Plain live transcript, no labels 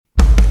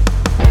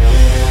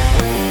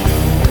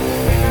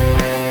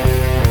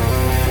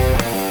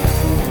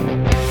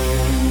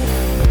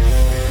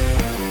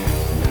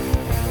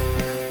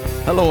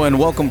Hello and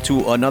welcome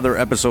to another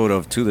episode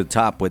of To The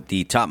Top with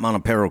the Top Mount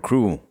Apparel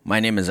crew.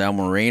 My name is Al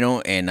Moreno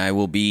and I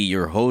will be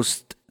your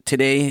host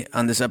today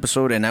on this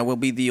episode, and I will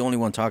be the only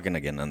one talking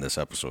again on this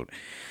episode.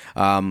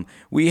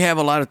 We have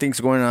a lot of things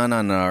going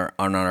on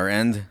our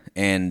end,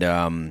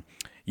 and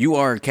you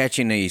are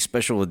catching a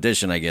special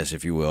edition, I guess,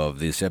 if you will, of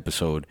this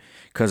episode,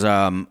 because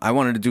I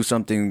wanted to do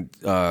something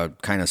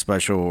kind of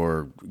special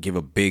or give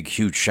a big,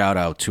 huge shout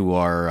out to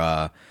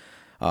our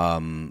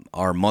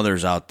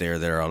mothers out there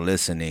that are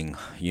listening.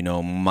 You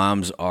know,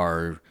 moms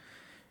are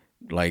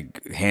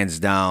like hands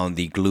down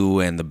the glue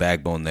and the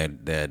backbone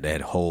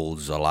that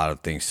holds a lot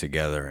of things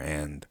together.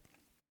 And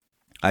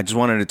I just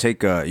wanted to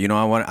take I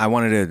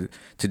wanted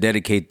to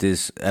dedicate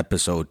this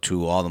episode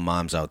to all the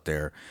moms out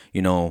there.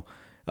 You know,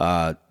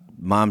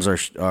 moms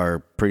are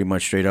pretty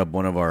much straight up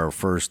one of our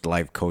first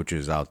life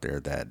coaches out there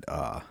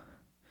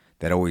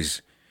that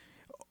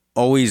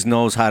always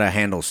knows how to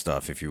handle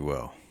stuff, if you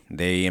will.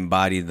 They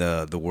embody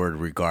the word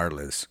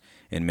regardless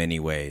in many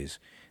ways.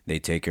 They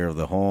take care of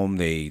the home.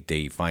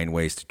 They find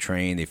ways to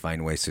train. They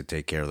find ways to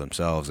take care of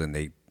themselves. And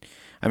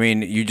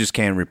you just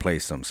can't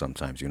replace them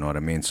sometimes. You know what I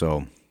mean?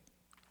 So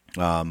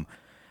I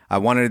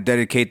wanted to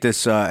dedicate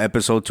this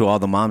episode to all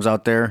the moms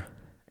out there.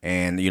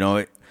 And, you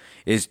know,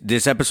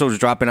 this episode is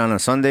dropping on a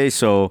Sunday.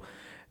 So,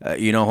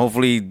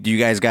 hopefully you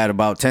guys got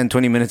about 10,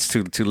 20 minutes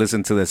to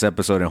listen to this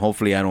episode. And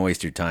hopefully I don't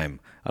waste your time.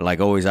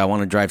 Like always, I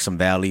want to drive some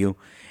value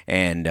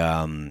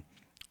and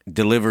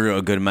deliver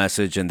a good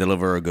message and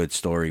deliver a good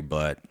story.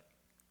 But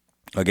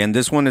again,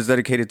 this one is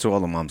dedicated to all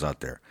the moms out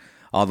there,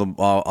 all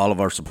of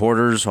our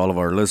supporters, all of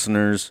our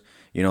listeners.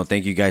 You know,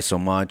 thank you guys so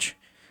much.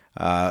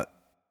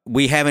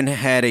 We haven't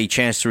had a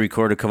chance to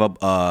record a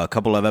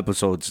couple of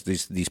episodes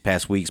these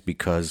past weeks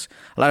because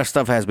a lot of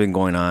stuff has been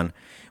going on.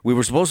 We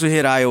were supposed to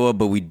hit Iowa,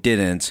 but we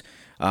didn't.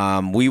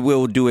 We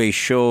will do a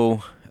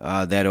show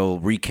that'll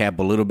recap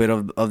a little bit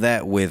of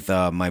that with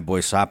my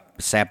boy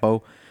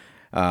Sapo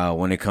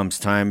when it comes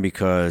time,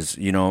 because,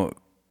 you know,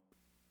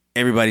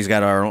 everybody's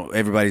got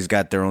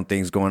their own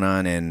things going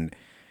on, and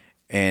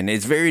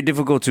it's very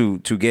difficult to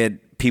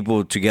get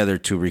people together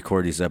to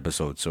record these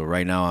episodes. So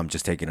right now I'm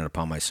just taking it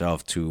upon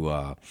myself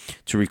to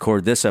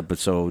record this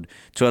episode,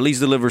 to at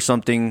least deliver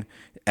something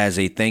as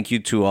a thank you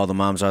to all the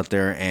moms out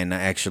there, and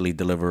actually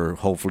deliver,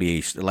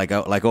 hopefully, like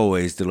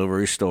always,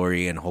 deliver a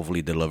story and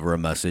hopefully deliver a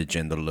message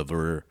and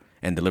deliver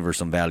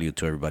some value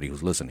to everybody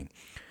who's listening.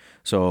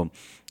 So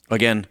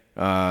again,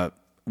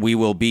 we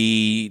will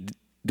be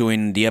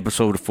doing the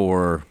episode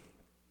for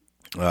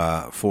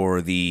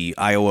the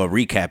Iowa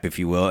recap, if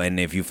you will. And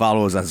if you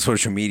follow us on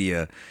social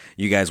media,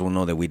 you guys will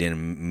know that we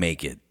didn't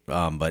make it.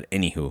 But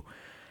anywho,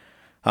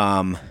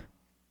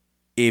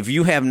 if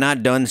you have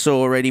not done so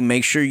already,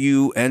 make sure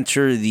you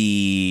enter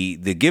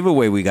the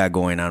giveaway we got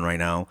going on right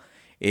now.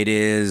 It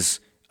is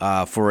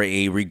for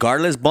a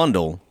regardless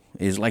bundle.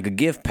 Is like a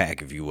gift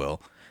pack, if you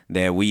will,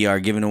 that we are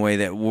giving away.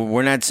 That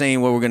we're not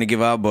saying what we're going to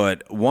give out,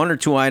 but one or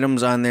two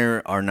items on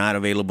there are not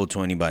available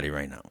to anybody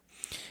right now.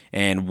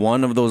 And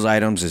one of those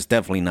items is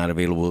definitely not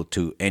available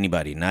to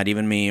anybody, not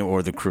even me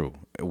or the crew.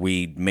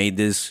 We made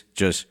this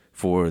just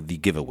for the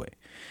giveaway.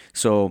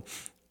 So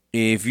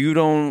if you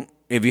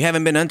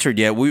haven't been entered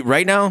yet,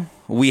 right now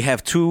we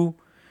have two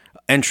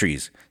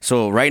entries.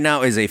 So right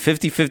now is a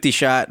 50-50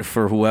 shot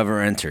for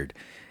whoever entered.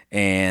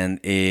 And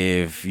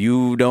if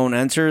you don't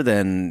enter,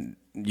 then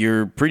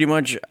you're pretty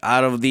much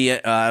out of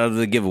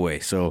the giveaway.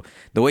 So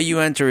the way you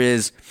enter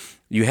is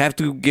you have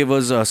to give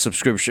us a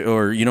subscription,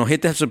 or, you know,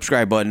 hit that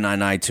subscribe button on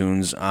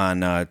iTunes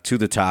on To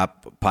The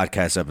Top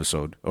podcast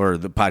episode, or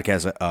the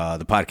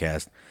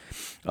podcast.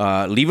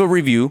 Leave a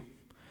review,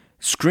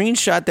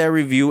 screenshot that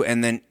review,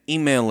 and then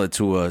email it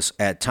to us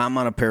at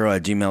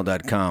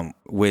tommountapparel@gmail.com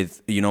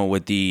with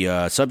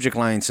the subject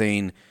line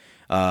saying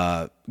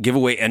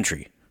giveaway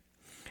entry.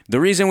 The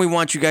reason we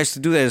want you guys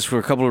to do that is for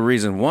a couple of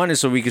reasons. One is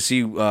so we can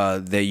see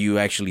that you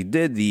actually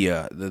did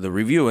the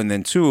review, and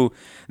then two,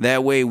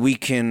 that way we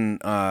can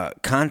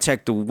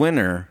contact the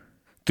winner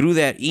through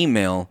that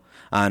email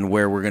on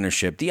where we're going to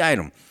ship the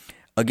item.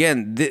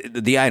 Again,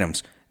 the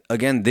items.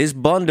 Again, this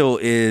bundle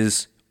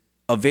is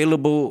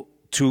available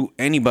to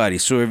anybody.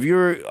 So if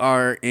you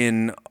are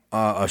in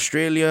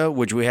Australia,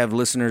 which we have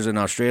listeners in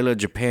Australia,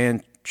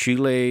 Japan,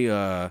 Chile,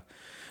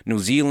 New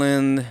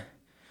Zealand,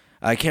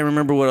 I can't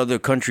remember what other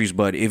countries,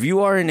 but if you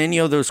are in any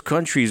of those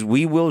countries,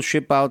 we will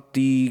ship out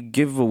the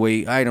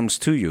giveaway items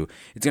to you.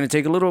 It's going to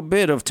take a little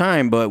bit of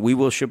time, but we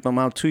will ship them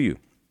out to you.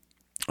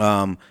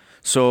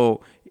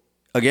 So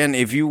again,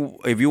 if you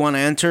want to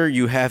enter,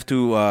 you have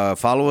to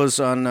follow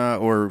us on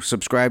or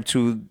subscribe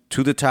to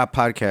the Top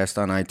Podcast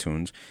on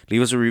iTunes.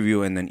 Leave us a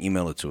review and then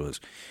email it to us.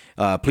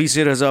 Please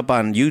hit us up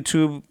on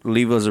YouTube.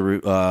 Leave us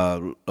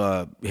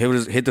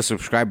hit the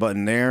subscribe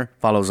button there.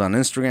 Follow us on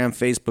Instagram,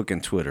 Facebook,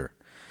 and Twitter.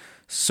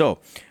 So,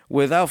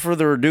 without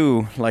further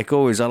ado, like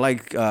always, I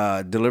like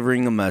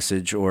delivering a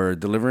message or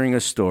delivering a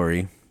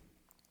story,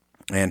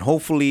 and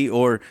hobefully,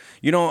 or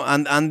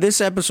on this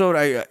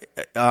episode,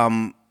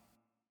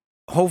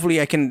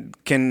 hopefully I can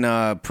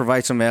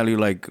provide some value.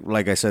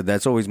 Like I said,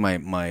 that's always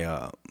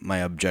my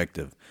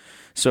objective.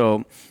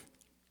 So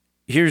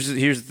here's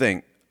the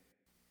thing.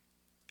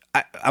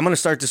 I'm gonna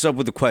start this up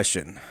with a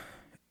question.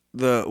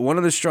 The one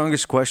of the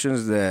strongest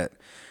questions that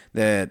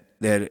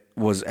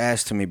was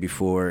asked to me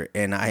before,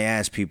 and I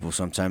ask people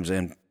sometimes,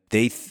 and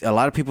a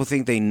lot of people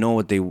think they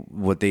know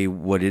what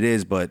it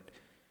is, but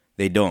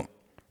they don't,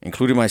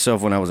 including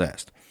myself when I was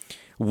asked.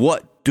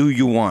 What do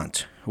you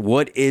want?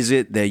 What is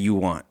it that you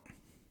want?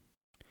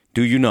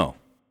 Do you know?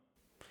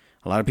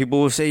 A lot of people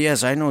will say,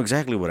 yes, I know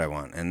exactly what I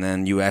want. And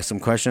then you ask them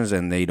questions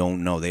and they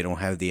don't know. They don't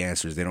have the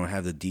answers. They don't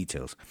have the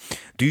details.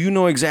 Do you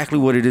know exactly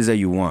what it is that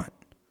you want?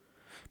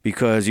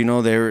 Because,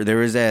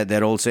 there is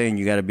that old saying,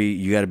 you gotta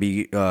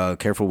be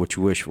careful what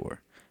you wish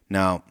for.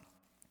 Now,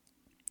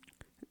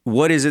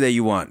 what is it that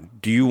you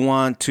want? Do you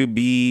want to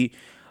be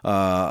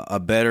a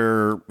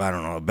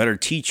better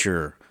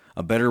teacher,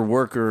 a better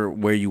worker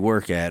where you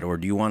work at? Or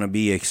do you want to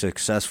be a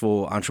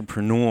successful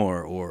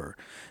entrepreneur? Or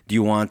do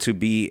you want to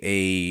be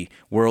a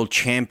world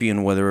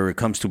champion, whether it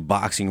comes to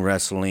boxing,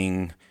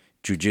 wrestling,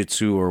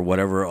 jiu-jitsu, or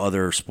whatever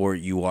other sport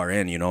you are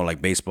in,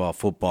 like baseball,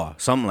 football,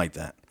 something like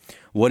that?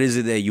 What is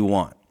it that you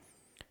want?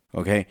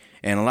 Okay.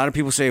 And a lot of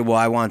people say, well,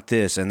 I want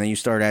this. And then you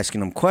start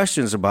asking them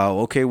questions about,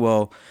 okay,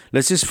 well,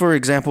 let's just, for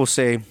example,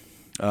 say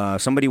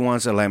somebody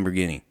wants a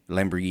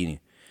Lamborghini.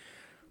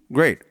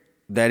 Great.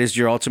 That is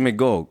your ultimate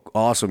goal.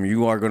 Awesome.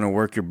 You are going to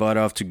work your butt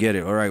off to get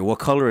it. All right. What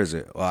color is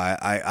it? Well,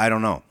 I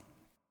don't know.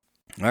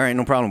 All right.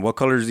 No problem. What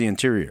color is the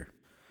interior?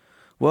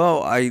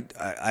 Well, I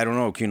don't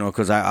know,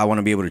 because I want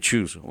to be able to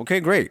choose.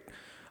 Okay, great.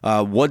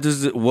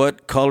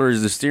 What color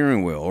is the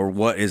steering wheel, or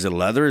what is it?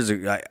 Leather? Is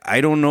it? I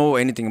don't know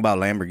anything about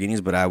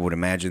Lamborghinis, but I would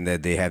imagine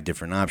that they have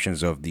different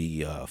options of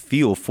the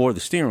feel for the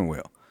steering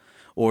wheel,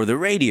 or the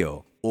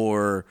radio,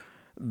 or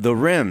the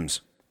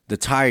rims, the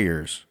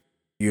tires.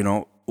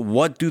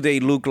 What do they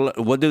look like?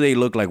 What do they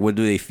look like? What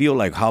do they feel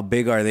like? How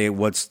big are they?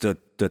 What's the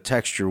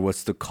texture?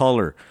 What's the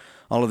color?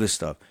 All of this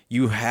stuff.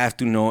 You have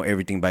to know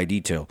everything by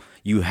detail.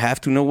 You have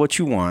to know what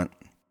you want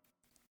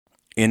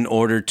in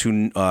order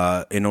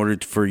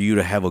for you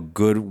to have a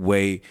good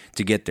way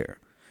to get there.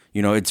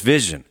 It's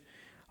vision.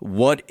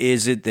 What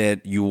is it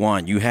that you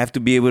want? You have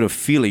to be able to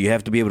feel it. You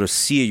have to be able to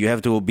see it. You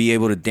have to be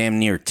able to damn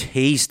near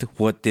taste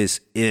what this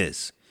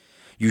is.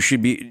 You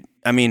should be,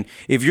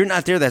 if you're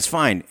not there, that's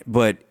fine.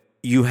 But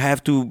you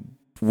have to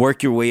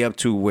work your way up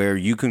to where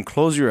you can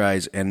close your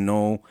eyes and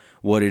know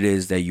what it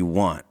is that you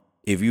want.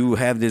 If you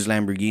have this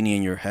Lamborghini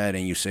in your head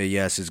and you say,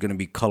 yes, it's going to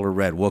be color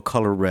red. What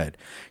color red?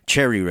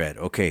 Cherry red.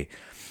 Okay.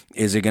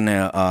 Is it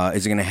gonna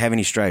have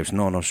any stripes?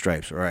 No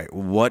stripes. All right.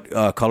 What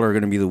color are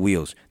gonna be the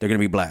wheels? They're gonna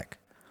be black.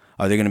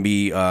 Are they gonna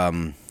be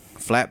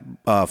flat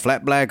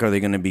black? Are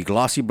they gonna be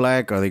glossy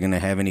black? Are they gonna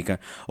have any kind?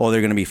 Oh,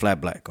 they're gonna be flat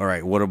black. All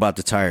right. What about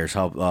the tires?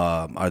 How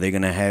are they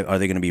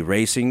gonna be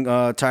racing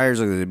tires?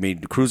 Are they gonna be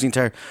cruising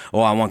tires? Oh,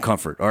 I want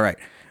comfort. All right.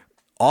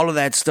 All of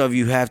that stuff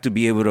you have to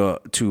be able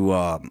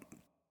to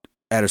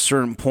at a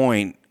certain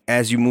point,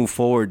 as you move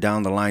forward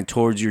down the line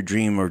towards your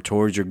dream or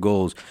towards your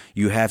goals,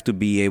 you have to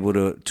be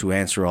able to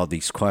answer all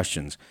these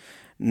questions.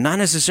 Not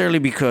necessarily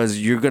because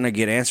you're going to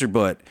get answered,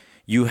 but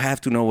you have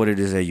to know what it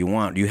is that you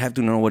want. You have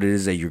to know what it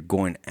is that you're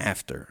going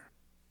after.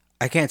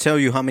 I can't tell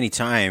you how many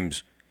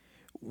times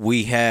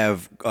we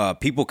have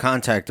people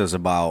contact us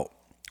about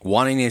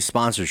wanting a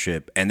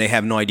sponsorship and they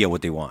have no idea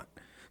what they want.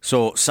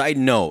 So, side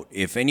note,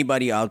 if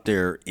anybody out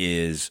there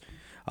is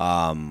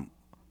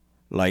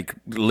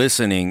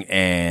listening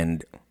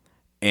and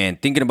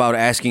thinking about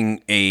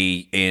asking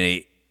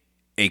a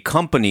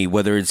company,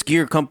 whether it's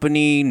gear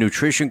company,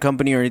 nutrition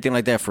company, or anything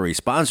like that, for a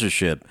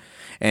sponsorship,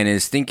 and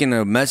is thinking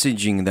of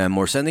messaging them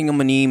or sending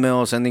them an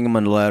email, sending them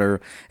a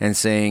letter, and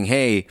saying,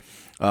 hey,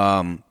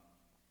 I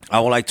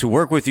would like to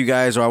work with you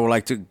guys, or I would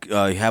like to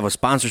have a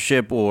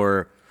sponsorship,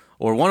 or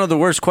one of the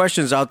worst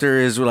questions out there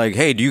is like,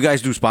 hey, do you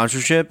guys do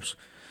sponsorships?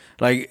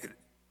 Like,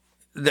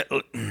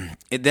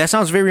 that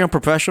sounds very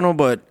unprofessional,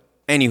 but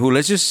anywho,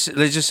 let's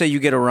just say you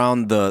get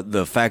around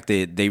the fact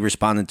that they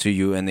responded to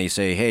you and they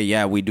say, hey,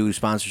 yeah, we do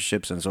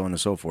sponsorships and so on and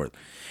so forth.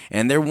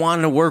 And they're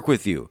wanting to work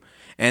with you.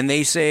 And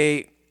they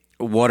say,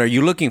 what are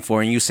you looking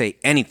for? And you say,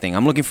 anything.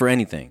 I'm looking for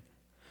anything.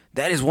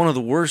 That is one of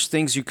the worst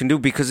things you can do,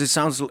 because it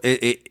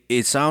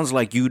sounds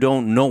like you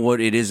don't know what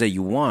it is that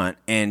you want,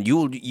 and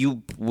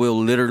you will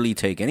literally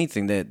take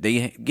anything that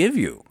they give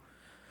you.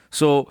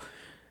 So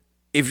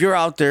if you're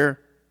out there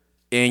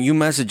and you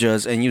message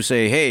us and you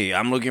say, hey,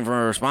 I'm looking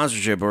for a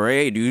sponsorship, or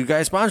hey, do you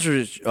guys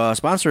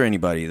sponsor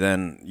anybody?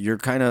 Then you're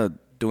kind of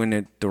doing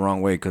it the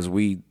wrong way, because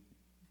we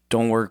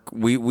don't work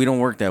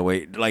that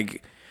way.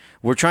 Like,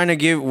 we're trying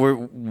to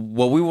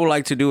what we would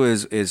like to do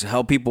is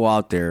help people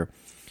out there.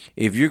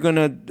 If you're going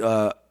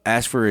to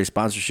ask for a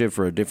sponsorship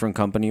for a different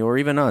company or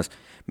even us,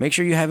 make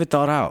sure you have it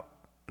thought out.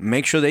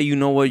 Make sure that you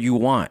know what you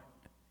want.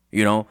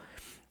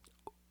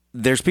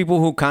 There's people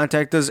who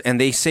contact us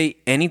and they say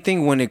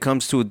anything when it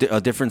comes to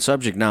a different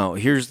subject. Now,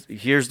 here's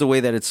the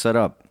way that it's set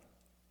up.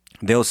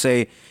 They'll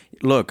say,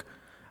 look,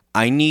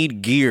 I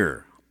need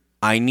gear.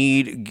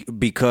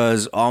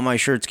 Because all my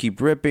shirts keep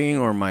ripping,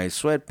 or my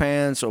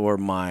sweatpants, or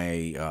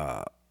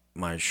my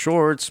my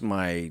shorts,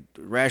 my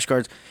rash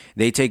guards,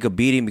 they take a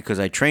beating because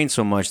I train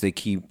so much. They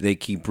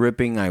keep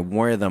ripping. I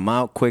wear them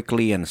out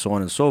quickly, and so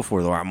on and so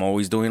forth. Or I'm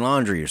always doing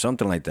laundry or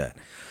something like that.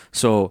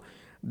 So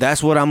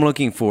that's what I'm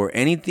looking for.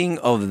 Anything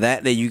of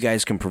that you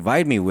guys can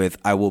provide me with,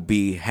 I will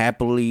be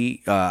happy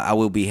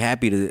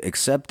to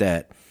accept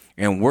that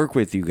and work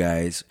with you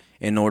guys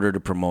in order to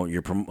promote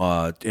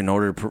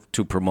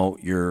to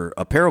promote your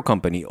apparel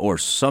company or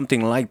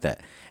something like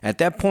that. At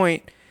that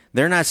point,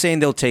 they're not saying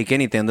they'll take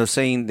anything. They're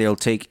saying they'll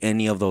take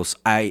any of those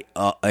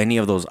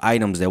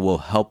items that will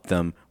help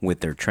them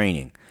with their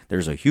training.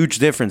 There's a huge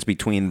difference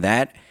between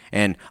that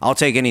and I'll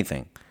take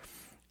anything.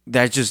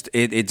 That's just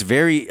it's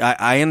very.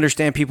 I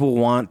understand people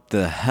want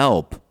the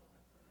help,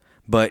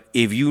 but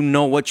if you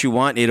know what you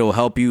want, it'll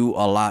help you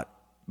a lot.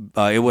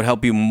 It would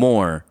help you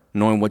more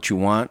knowing what you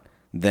want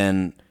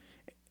than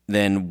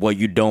what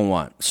you don't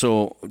want.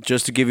 So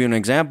just to give you an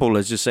example,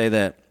 let's just say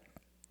that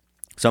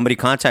somebody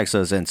contacts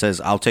us and says,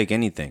 I'll take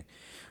anything.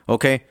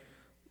 Okay,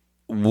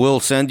 we'll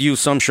send you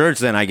some shirts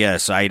then, I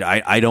guess.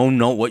 I don't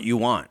know what you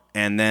want.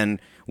 And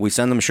then we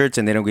send them shirts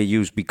and they don't get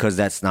used because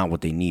that's not what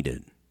they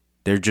needed.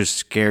 They're just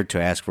scared to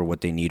ask for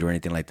what they need or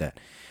anything like that.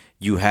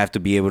 You have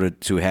to be able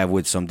to have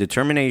with some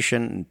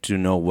determination to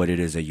know what it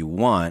is that you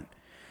want.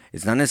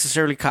 It's not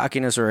necessarily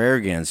cockiness or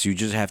arrogance. You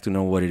just have to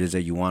know what it is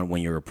that you want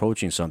when you're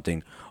approaching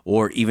something,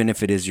 or even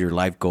if it is your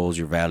life goals,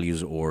 your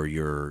values, or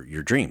your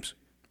dreams.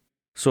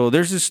 So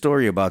there's this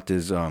story about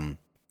this.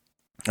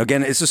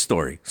 Again, it's a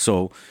story.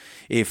 So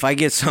if I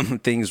get some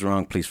things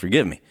wrong, please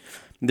forgive me.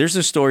 There's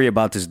a story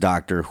about this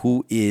doctor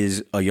who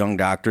is a young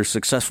doctor,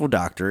 successful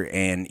doctor,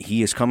 and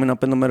he is coming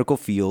up in the medical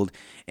field,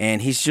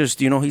 and he's just,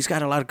 he's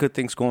got a lot of good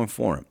things going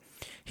for him.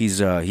 He's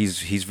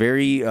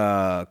very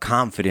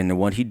confident in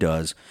what he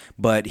does,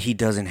 but he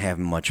doesn't have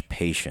much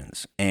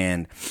patience.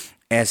 And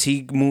as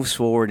he moves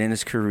forward in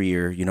his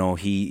career,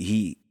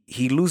 he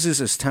loses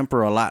his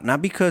temper a lot,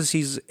 not because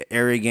he's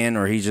arrogant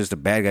or he's just a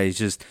bad guy.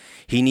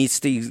 He needs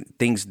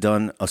things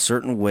done a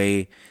certain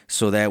way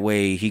so that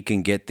way he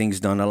can get things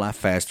done a lot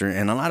faster.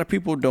 And a lot of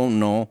people don't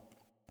know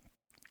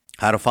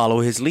how to follow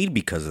his lead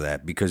because of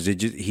that, because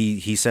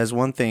he says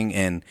one thing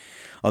and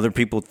other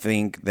people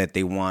think that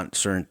they want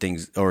certain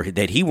things or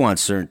that he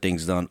wants certain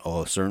things done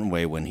a certain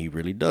way when he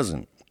really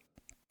doesn't.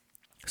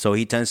 So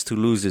he tends to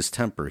lose his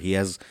temper. He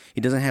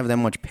doesn't have that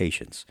much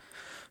patience.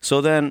 So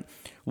then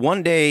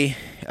one day,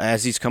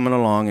 as he's coming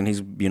along and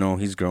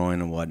he's growing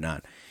and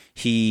whatnot,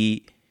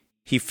 he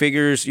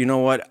figures, you know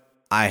what,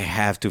 I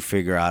have to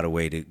figure out a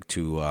way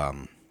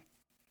to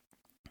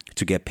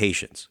get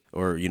patience,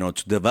 or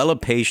to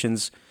develop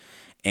patience,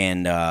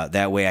 and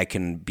that way I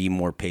can be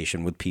more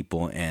patient with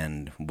people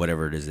and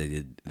whatever it is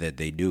that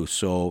they do.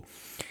 So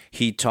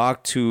he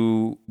talked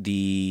to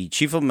the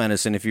chief of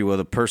medicine, if you will,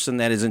 the person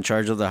that is in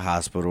charge of the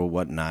hospital,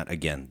 whatnot.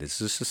 Again,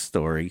 this is a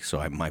story, so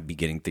I might be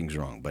getting things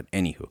wrong, but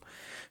anywho.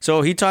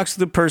 So he talks to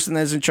the person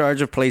that's in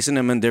charge of placing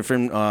him in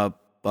different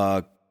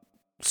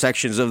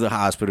sections of the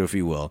hospital, if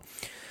you will.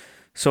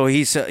 So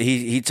he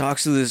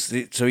talks to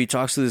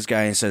this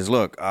guy and says,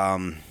 "Look,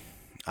 I'm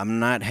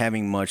not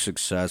having much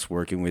success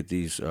working with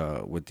these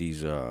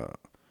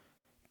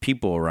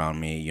people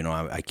around me.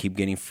 I keep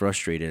getting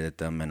frustrated at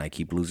them, and I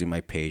keep losing my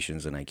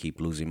patience, and I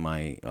keep losing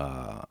my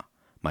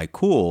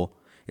cool.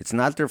 It's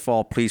not their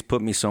fault. Please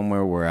put me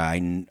somewhere where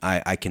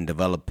I can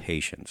develop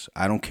patience.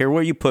 I don't care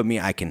where you put me.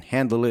 I can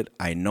handle it.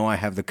 I know I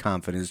have the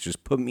confidence.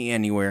 Just put me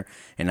anywhere,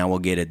 and I will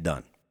get it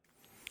done."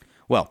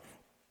 Well,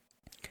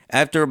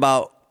 after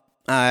about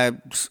a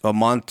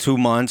month, 2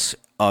 months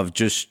of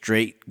just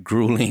straight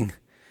grueling,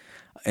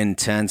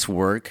 intense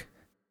work,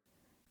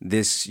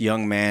 this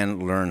young man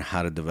learned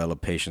how to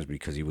develop patience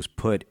because he was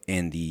put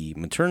in the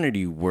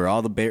maternity where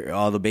all the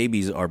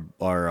babies are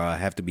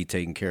have to be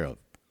taken care of.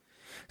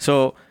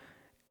 So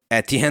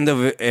at the end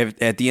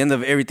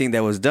of everything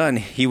that was done,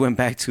 he went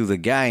back to the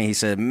guy and he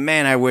said,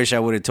 "Man, I wish I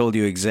would have told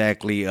you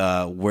exactly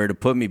where to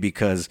put me,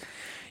 because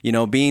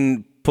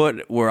being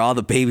put where all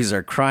the babies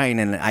are crying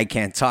and I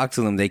can't talk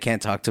to them, they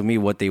can't talk to me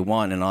what they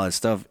want and all that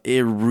stuff, it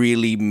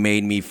really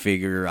made me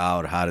figure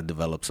out how to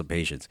develop some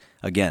patience."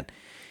 Again,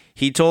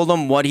 he told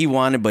them what he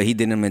wanted, but he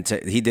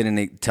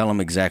didn't tell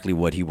them exactly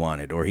what he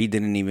wanted, or he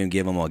didn't even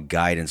give them a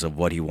guidance of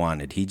what he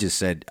wanted. He just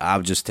said,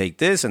 "I'll just take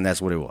this," and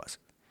that's what it was.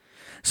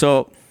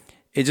 So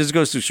it just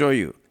goes to show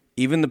you,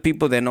 even the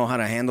people that know how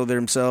to handle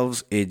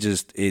themselves, if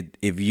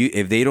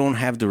they don't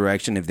have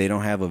direction, if they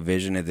don't have a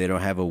vision, if they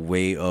don't have a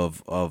way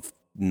of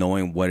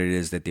knowing what it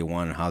is that they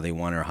want and how they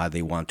want, or how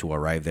they want to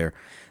arrive there,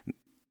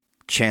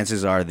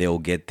 chances are they'll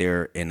get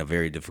there in a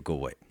very difficult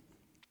way.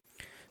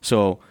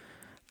 So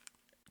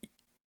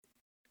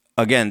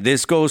again,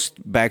 this goes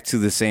back to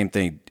the same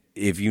thing.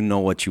 If you know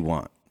what you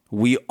want,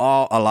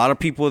 a lot of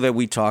people that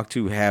we talk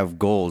to have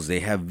goals,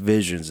 they have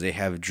visions, they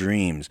have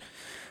dreams,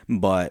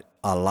 but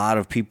a lot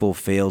of people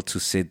fail to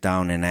sit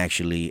down and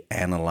actually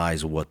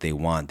analyze what they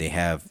want. They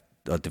have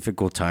a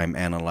difficult time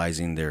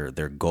analyzing their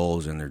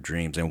goals and their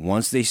dreams. And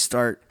once they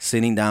start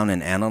sitting down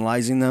and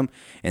analyzing them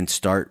and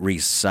start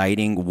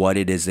reciting what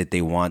it is that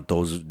they want,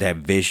 that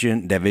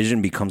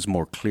vision becomes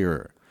more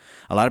clearer.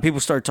 A lot of people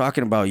start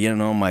talking about,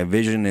 my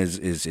vision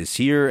is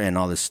here and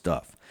all this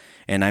stuff.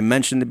 And I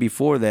mentioned it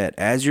before that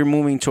as you're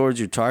moving towards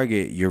your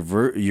target,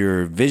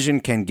 your vision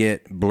can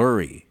get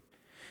blurry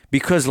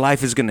because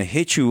life is going to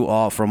hit you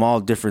all from all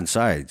different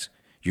sides.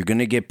 You're going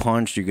to get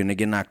punched, you're going to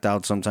get knocked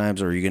out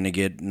sometimes, or you're going to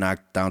get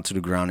knocked down to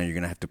the ground, and you're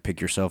going to have to pick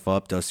yourself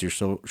up, dust your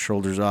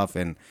shoulders off,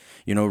 and,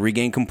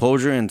 regain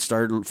composure and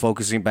start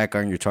focusing back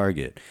on your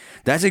target.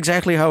 That's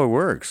exactly how it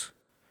works.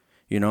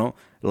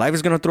 Life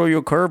is going to throw you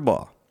a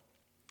curveball.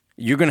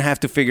 You're going to have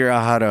to figure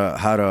out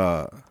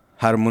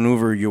how to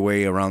maneuver your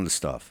way around the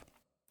stuff.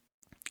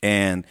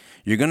 And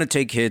you're going to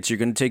take hits, you're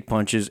going to take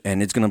punches,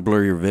 and it's going to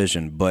blur your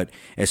vision. But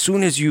as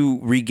soon as you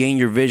regain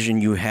your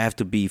vision, you have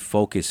to be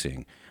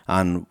focusing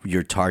on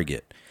your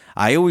target.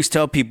 I always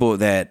tell people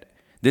that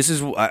this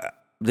is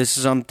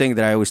something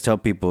that I always tell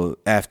people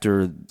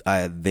after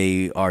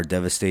they are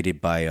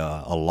devastated by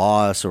a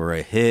loss or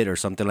a hit or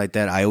something like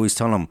that. I always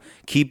tell them,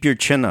 keep your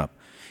chin up.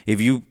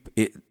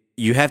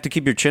 You have to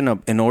keep your chin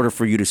up in order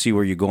for you to see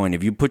where you're going.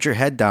 If you put your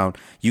head down,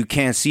 you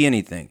can't see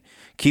anything.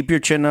 Keep your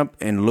chin up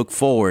and look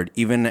forward,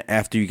 even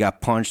after you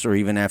got punched or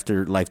even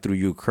after life threw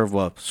you a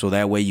curveball, so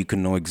that way you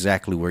can know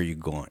exactly where you're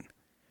going.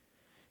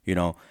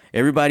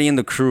 Everybody in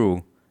the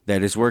crew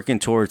that is working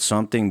towards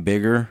something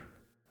bigger,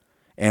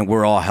 and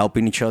we're all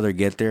helping each other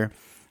get there.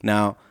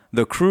 Now,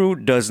 the crew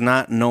does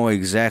not know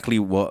exactly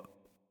what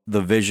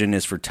the vision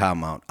is for Top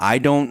Mount. I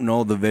don't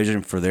know the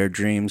vision for their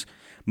dreams,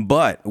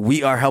 but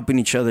we are helping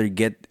each other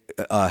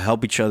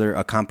help each other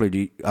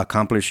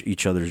accomplish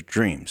each other's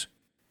dreams.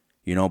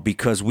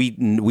 Because we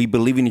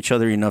believe in each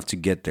other enough to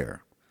get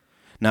there.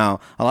 Now,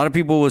 a lot of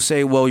people will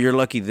say, well, you're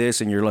lucky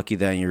this and you're lucky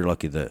that and you're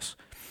lucky this.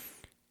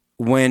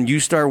 When you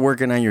start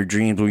working on your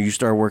dreams, when you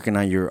start working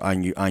on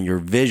your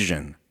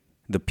vision,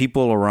 the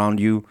people around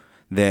you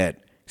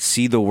that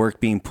see the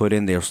work being put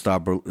in, they'll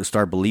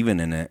start believing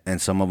in it,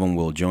 and some of them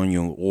will join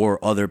you, or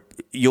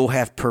you'll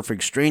have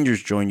perfect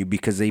strangers join you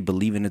because they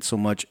believe in it so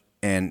much,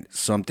 and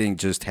something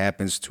just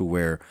happens to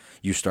where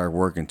you start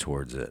working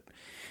towards it.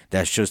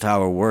 That's just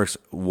how it works.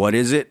 What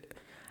is it?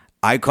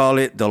 I call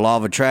it the law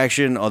of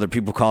attraction. Other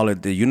people call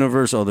it the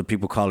universe. Other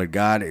people call it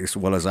God, as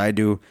well as I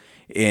do.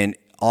 And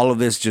all of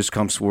this just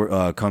comes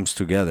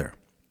together.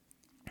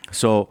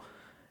 So,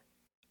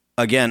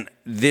 again,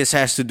 this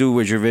has to do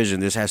with your vision.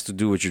 This has to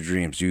do with your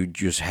dreams. You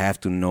just have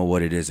to know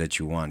what it is that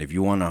you want. If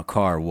you want a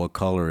car, what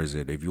color is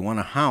it? If you want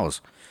a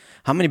house,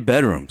 how many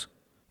bedrooms?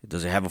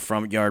 Does it have a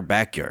front yard,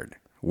 backyard?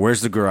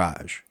 Where's the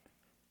garage?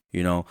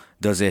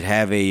 Does it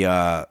have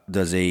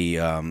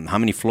how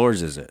many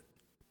floors is it?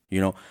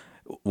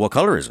 What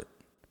color is it?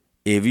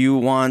 If you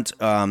want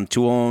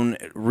to own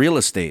real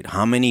estate,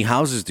 how many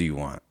houses do you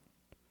want?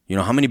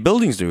 How many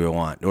buildings do you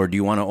want? Or do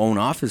you want to own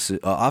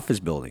office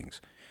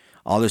buildings?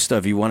 All this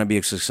stuff. You want to be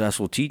a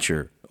successful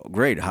teacher.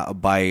 Great.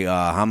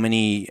 How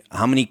many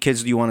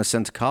kids do you want to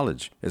send to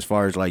college as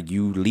far as like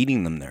you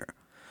leading them there?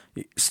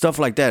 Stuff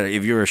like that.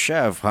 If you're a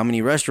chef, how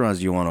many restaurants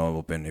do you want to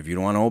open? If you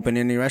don't want to open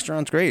any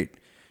restaurants, great.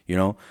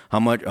 How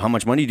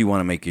much money do you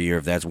want to make a year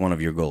if that's one of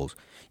your goals?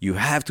 You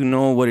have to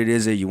know what it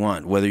is that you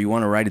want. Whether you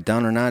want to write it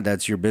down or not,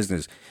 that's your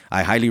business.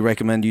 I highly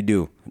recommend you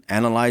do.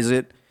 Analyze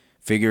it,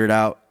 figure it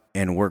out,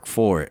 and work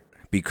for it.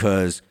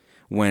 Because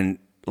when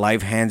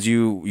life hands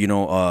you,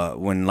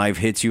 when life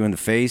hits you in the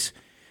face,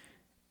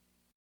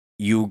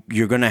 you're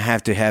going to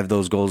have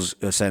those goals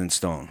set in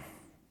stone.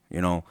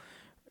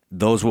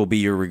 Those will be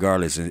your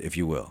regardless, if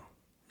you will.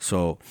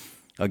 So,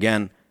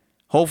 again,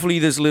 hopefully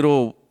this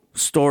little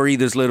story,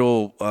 these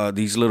little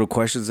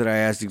questions that I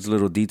asked, these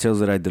little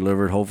details that I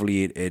delivered,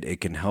 hopefully it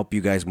can help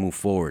you guys move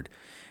forward.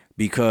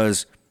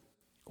 Because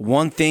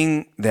one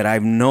thing that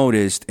I've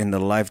noticed in the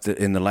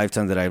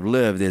lifetime that I've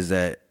lived is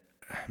that,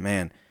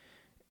 man,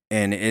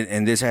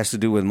 and this has to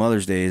do with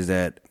Mother's Day, is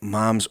that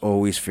moms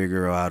always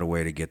figure out a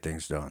way to get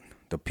things done.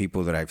 The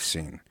people that I've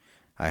seen,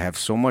 I have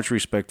so much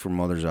respect for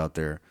mothers out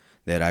there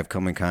that I've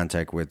come in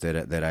contact with,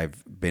 that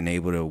I've been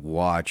able to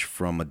watch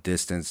from a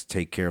distance,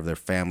 take care of their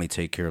family,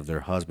 take care of their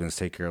husbands,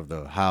 take care of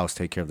the house,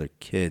 take care of their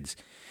kids.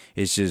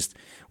 It's just,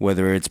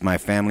 whether it's my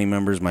family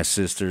members, my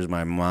sisters,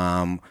 my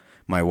mom,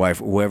 my wife,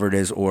 whoever it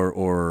is,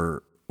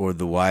 or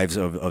the wives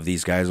of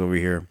these guys over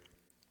here,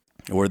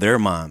 or their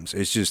moms.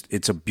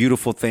 It's a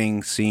beautiful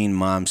thing seeing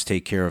moms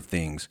take care of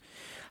things.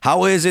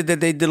 How is it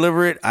that they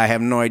deliver it? I have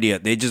no idea.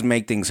 They just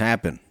make things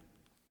happen.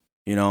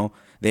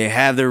 They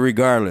have their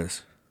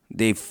regardless.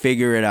 They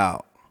figure it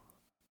out.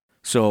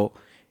 So,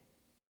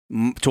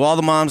 to all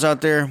the moms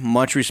out there,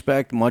 much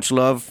respect, much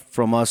love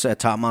from us at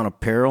Top Mount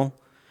Apparel.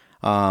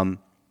 Thank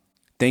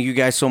you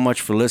guys so much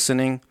for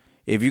listening.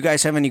 If you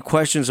guys have any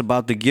questions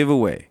about the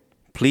giveaway,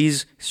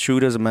 please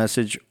shoot us a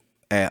message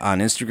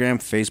on Instagram,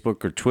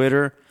 Facebook, or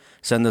Twitter.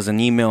 Send us an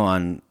email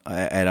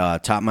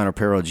at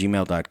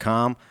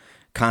topmountapparel@gmail.com.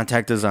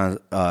 Contact us on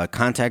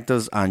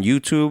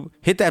YouTube.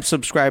 Hit that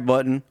subscribe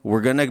button.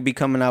 We're going to be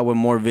coming out with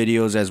more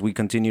videos as we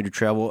continue to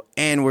travel,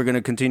 and we're going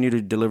to continue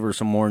to deliver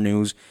some more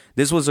news.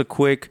 This was a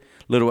quick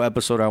little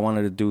episode I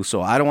wanted to do,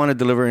 so I don't want to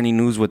deliver any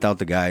news without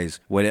the guys,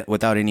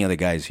 without any of the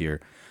guys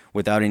here.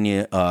 without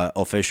any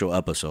official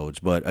episodes.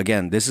 But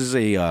again, this is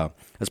a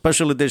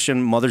special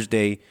edition Mother's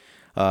Day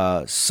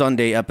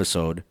Sunday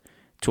episode.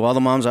 To all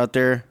the moms out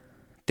there,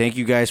 thank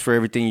you guys for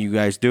everything you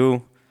guys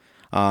do.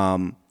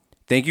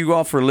 Thank you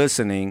all for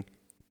listening.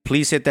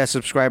 Please hit that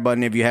subscribe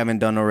button if you haven't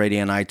done already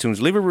on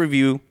iTunes. Leave a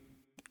review.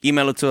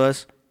 Email it to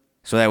us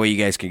so that way you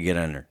guys can get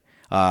under.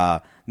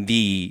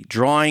 The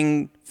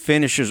drawing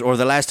finishes, or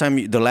the last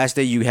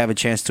day you have a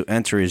chance to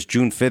enter is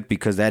June 5th,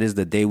 because that is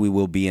the day we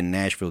will be in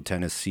Nashville,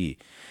 Tennessee.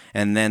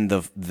 And then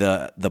the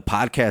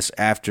podcast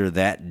after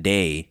that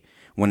day,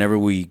 whenever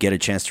we get a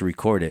chance to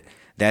record it,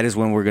 that is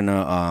when we're going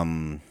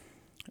to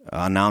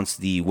announce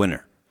the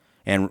winner.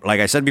 And like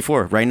I said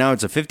before, right now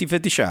it's a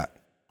 50-50 shot.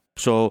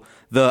 So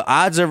the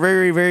odds are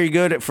very, very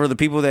good for the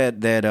people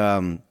that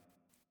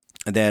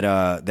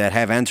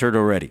have entered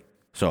already.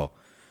 So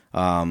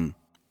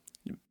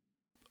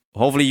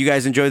hopefully you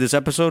guys enjoyed this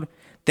episode.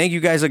 Thank you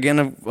guys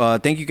again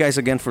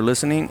for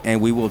listening, and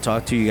we will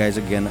talk to you guys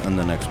again on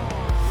the next one.